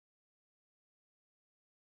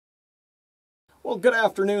Well, good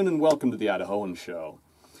afternoon and welcome to the Idahoan Show.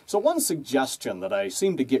 So one suggestion that I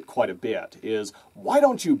seem to get quite a bit is, why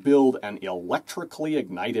don't you build an electrically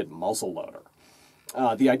ignited muzzleloader?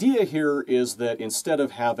 The idea here is that instead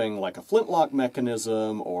of having like a flintlock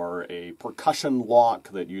mechanism or a percussion lock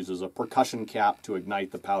that uses a percussion cap to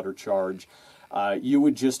ignite the powder charge, you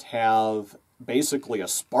would just have basically a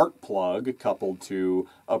spark plug coupled to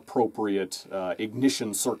appropriate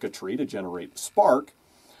ignition circuitry to generate spark.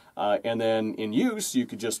 And then in use, you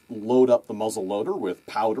could just load up the muzzleloader with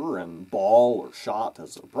powder and ball or shot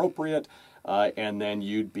as appropriate, and then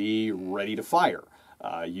you'd be ready to fire.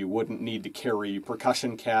 You wouldn't need to carry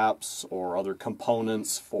percussion caps or other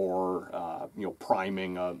components for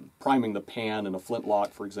priming the pan in a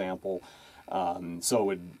flintlock, for example.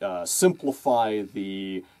 So it would simplify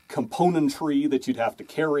the componentry that you'd have to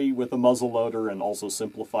carry with a muzzleloader and also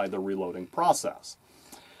simplify the reloading process.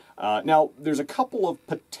 Now, there's a couple of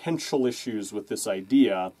potential issues with this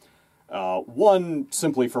idea. One,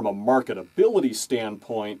 simply from a marketability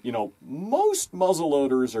standpoint, most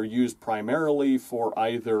muzzleloaders are used primarily for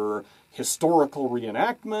either historical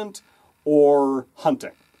reenactment or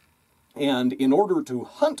hunting. And in order to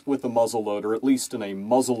hunt with a muzzleloader, at least in a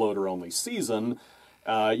muzzleloader-only season,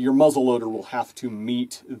 your muzzleloader will have to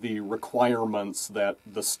meet the requirements that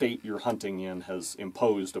the state you're hunting in has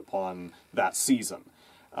imposed upon that season.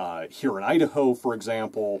 Here in Idaho, for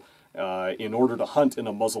example, in order to hunt in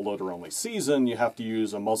a muzzleloader-only season, you have to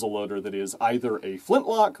use a muzzleloader that is either a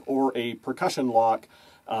flintlock or a percussion lock,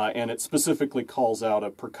 and it specifically calls out a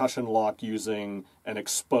percussion lock using an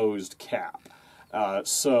exposed cap.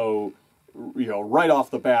 So, right off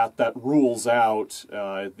the bat, that rules out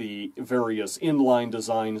the various inline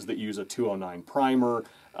designs that use a 209 primer,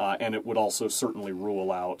 and it would also certainly rule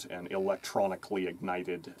out an electronically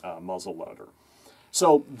ignited muzzleloader.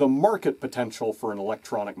 So the market potential for an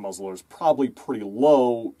electronic muzzleloader is probably pretty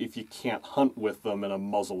low if you can't hunt with them in a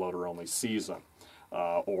muzzleloader-only season,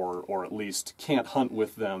 or at least can't hunt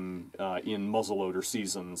with them in muzzleloader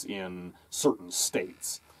seasons in certain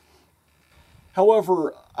states.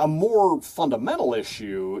 However, a more fundamental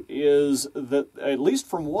issue is that, at least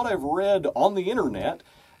from what I've read on the internet,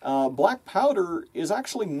 black powder is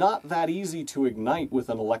actually not that easy to ignite with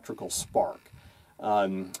an electrical spark.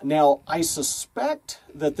 Now, I suspect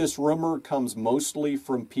that this rumor comes mostly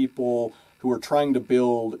from people who are trying to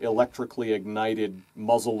build electrically ignited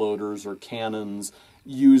muzzleloaders or cannons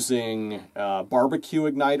using barbecue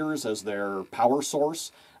igniters as their power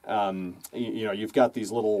source. You've got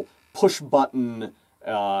these little push-button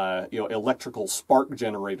electrical spark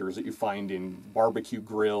generators that you find in barbecue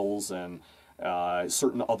grills and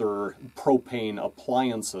certain other propane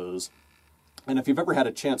appliances. And if you've ever had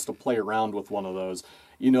a chance to play around with one of those,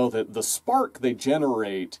 you know that the spark they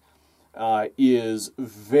generate is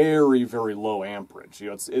very, very low amperage.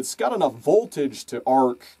 It's got enough voltage to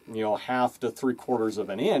arc, 1/2 to 3/4 of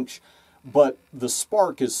an inch, but the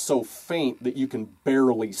spark is so faint that you can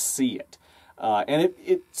barely see it. And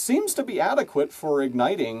it seems to be adequate for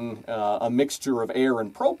igniting a mixture of air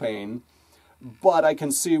and propane, but I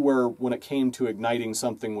can see where when it came to igniting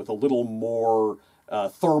something with a little more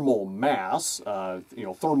thermal mass,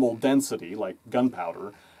 thermal density, like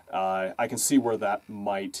gunpowder, I can see where that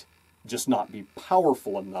might just not be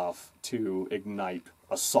powerful enough to ignite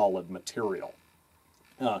a solid material.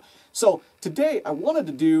 So today I wanted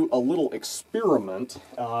to do a little experiment,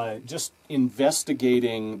 just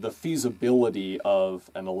investigating the feasibility of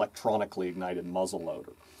an electronically ignited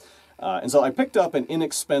muzzleloader. And so I picked up an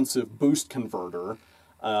inexpensive boost converter.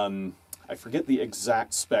 I forget the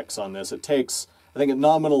exact specs on this. I think it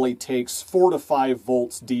nominally takes 4 to 5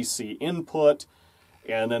 volts DC input,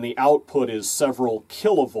 and then the output is several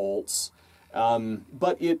kilovolts,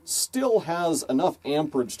 but it still has enough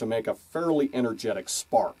amperage to make a fairly energetic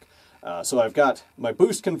spark. So I've got my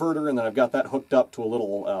boost converter, and then I've got that hooked up to a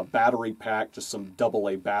little battery pack, just some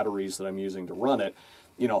AA batteries that I'm using to run it.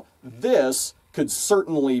 This could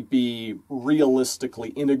certainly be realistically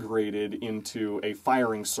integrated into a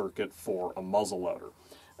firing circuit for a muzzleloader.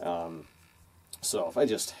 So if I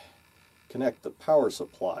just connect the power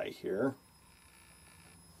supply here,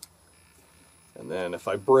 and then if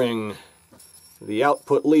I bring the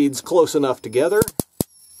output leads close enough together,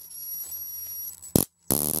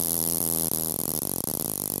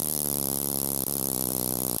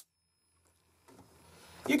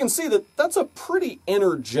 you can see that that's a pretty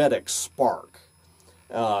energetic spark.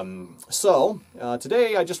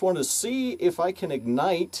 Today I just wanted to see if I can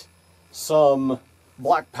ignite some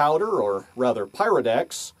black powder, or rather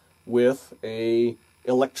Pyrodex, with a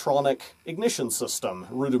electronic ignition system,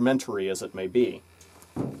 rudimentary as it may be.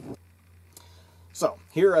 So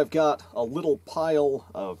here I've got a little pile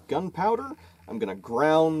of gunpowder. I'm going to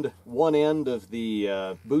ground one end of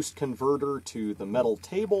the boost converter to the metal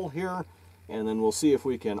table here, and then we'll see if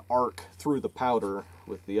we can arc through the powder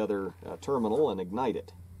with the other terminal and ignite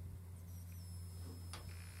it.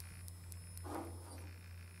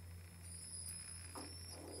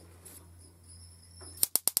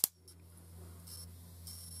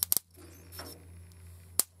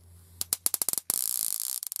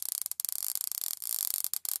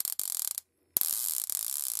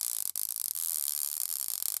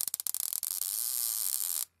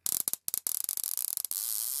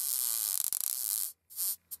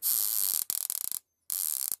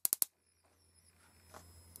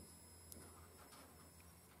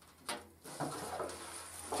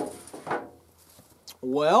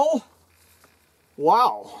 Well,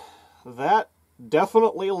 wow, that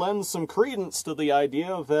definitely lends some credence to the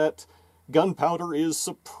idea that gunpowder is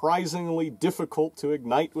surprisingly difficult to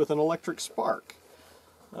ignite with an electric spark.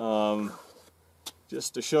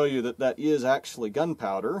 Just to show you that that is actually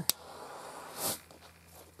gunpowder.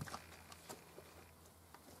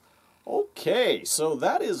 Okay, so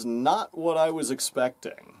that is not what I was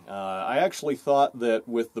expecting. I actually thought that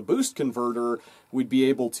with the boost converter, we'd be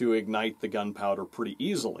able to ignite the gunpowder pretty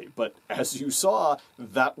easily, but as you saw,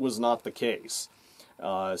 that was not the case.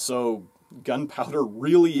 So gunpowder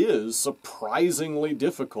really is surprisingly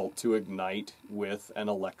difficult to ignite with an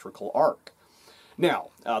electrical arc. Now,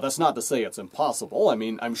 that's not to say it's impossible. I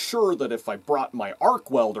mean, I'm sure that if I brought my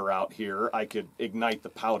arc welder out here, I could ignite the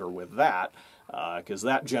powder with that, because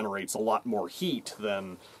that generates a lot more heat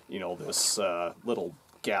than, you know, this little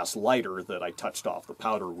gas lighter that I touched off the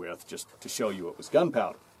powder with just to show you it was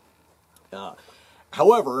gunpowder.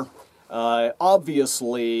 However,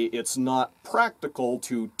 obviously it's not practical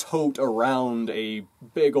to tote around a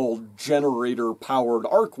big old generator-powered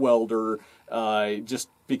arc welder just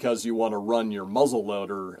because you want to run your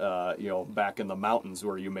muzzleloader, you know, back in the mountains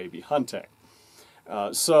where you may be hunting.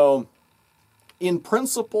 So, in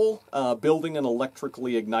principle, building an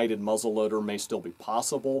electrically ignited muzzleloader may still be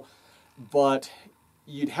possible, but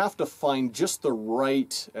you'd have to find just the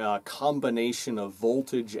right combination of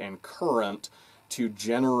voltage and current to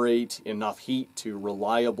generate enough heat to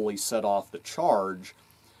reliably set off the charge.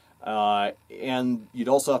 And you'd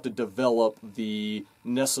also have to develop the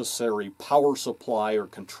necessary power supply or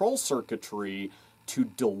control circuitry to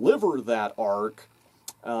deliver that arc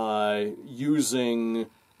using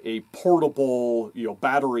a portable, you know,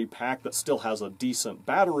 battery pack that still has a decent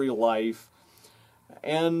battery life.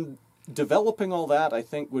 And developing all that, I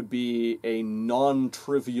think, would be a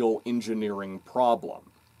non-trivial engineering problem.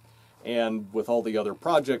 And with all the other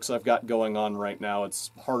projects I've got going on right now, it's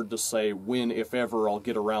hard to say when, if ever, I'll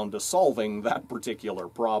get around to solving that particular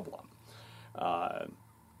problem.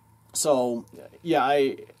 So, yeah,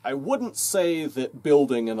 I wouldn't say that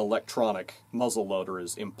building an electronic muzzleloader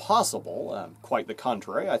is impossible. Quite the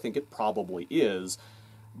contrary, I think it probably is.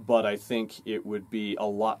 But I think it would be a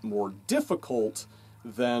lot more difficult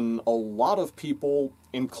than a lot of people,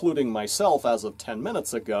 including myself as of 10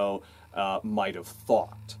 minutes ago, might have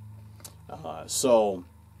thought. So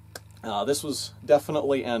this was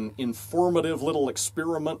definitely an informative little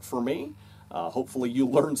experiment for me. Hopefully you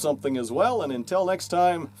learned something as well, and until next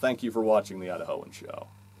time, thank you for watching The Idahoan Show.